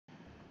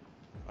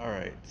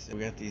Alright, so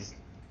we got these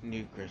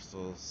new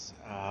crystals.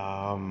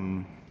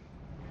 Now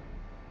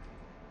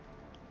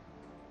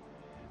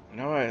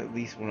I at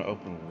least want to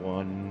open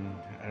one.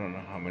 I don't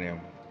know how many I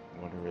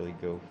want to really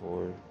go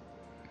for.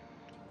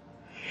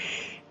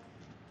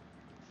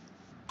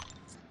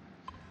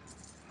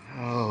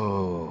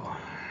 Oh,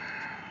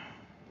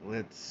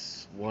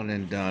 let's one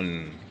and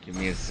done. Give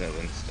me a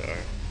 7-star.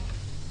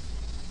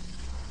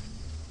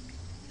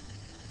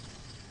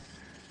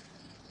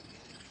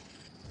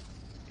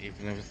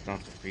 Even if it's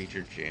not the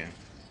featured champ.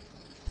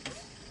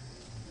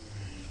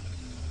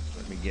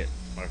 Let me get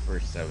my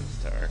first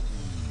 7-star.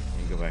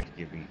 And go back to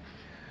give me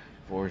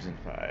 4s and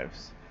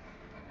 5s.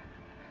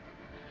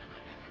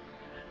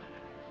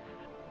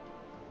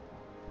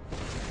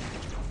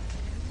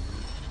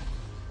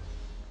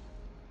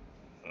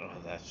 Oh,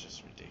 that's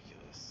just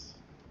ridiculous.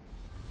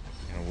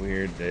 Kind of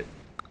weird that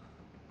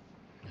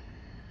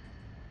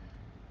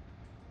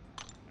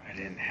I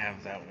didn't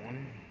have that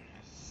one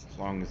as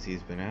long as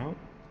he's been out.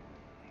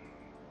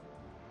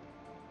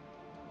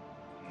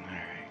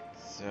 Alright,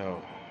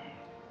 so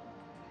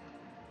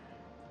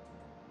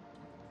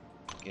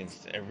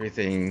against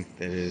everything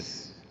that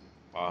is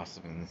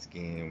awesome in this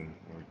game,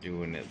 we're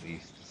doing at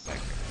least the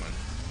second one.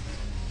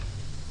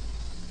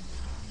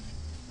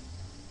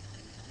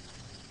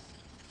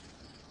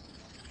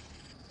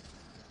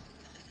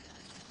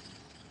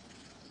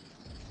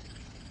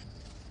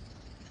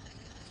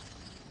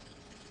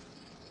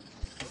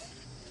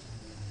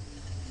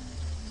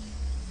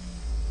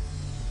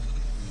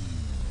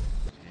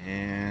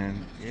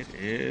 And it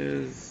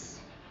is,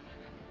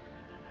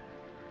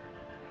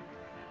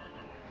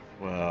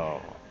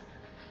 well,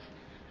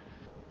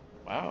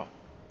 wow.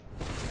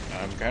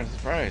 I'm kind of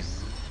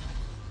surprised.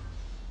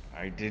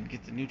 I did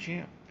get the new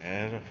champ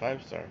at a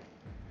 5-star.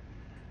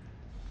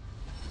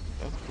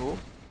 That's cool.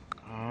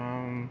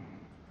 Um,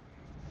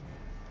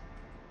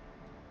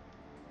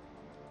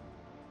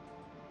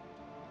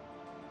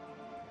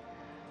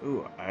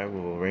 Ooh, I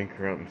will rank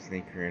her up and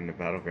sneak her into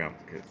Battlegrounds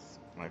because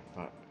my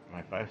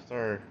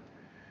 5-star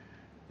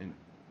didn't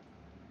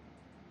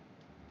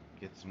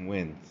get some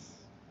wins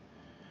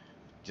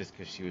just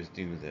because she was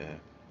due the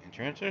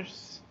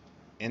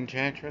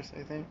Enchantress,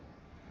 I think.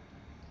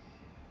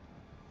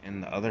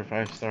 And the other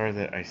 5-star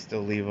that I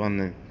still leave on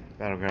the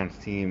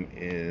Battlegrounds team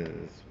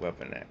is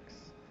Weapon X.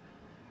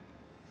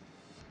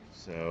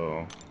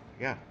 So,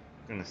 yeah,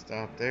 I'm gonna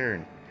stop there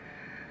and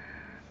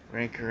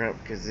rank her up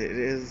because it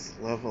is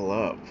level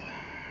up.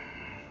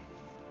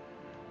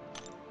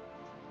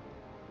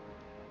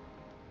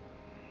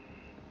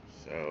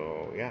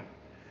 So, yeah,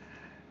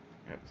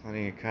 got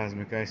plenty of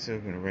Cosmic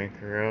ISO, gonna rank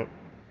her up.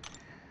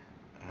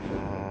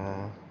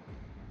 Uh,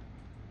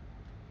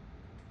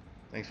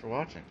 Thanks for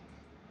watching.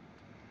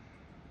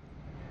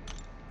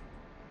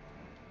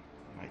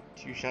 My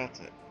 2 shots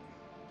at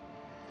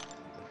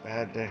the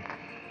Bad Day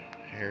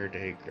Hair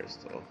Day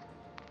Crystal.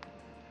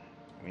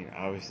 I mean,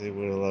 obviously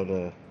would have loved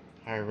a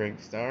higher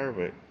ranked star,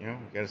 but you know,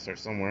 we gotta start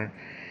somewhere.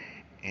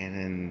 And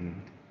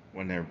then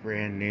when they're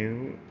brand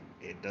new,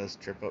 it does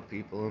trip up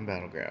people in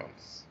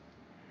Battlegrounds.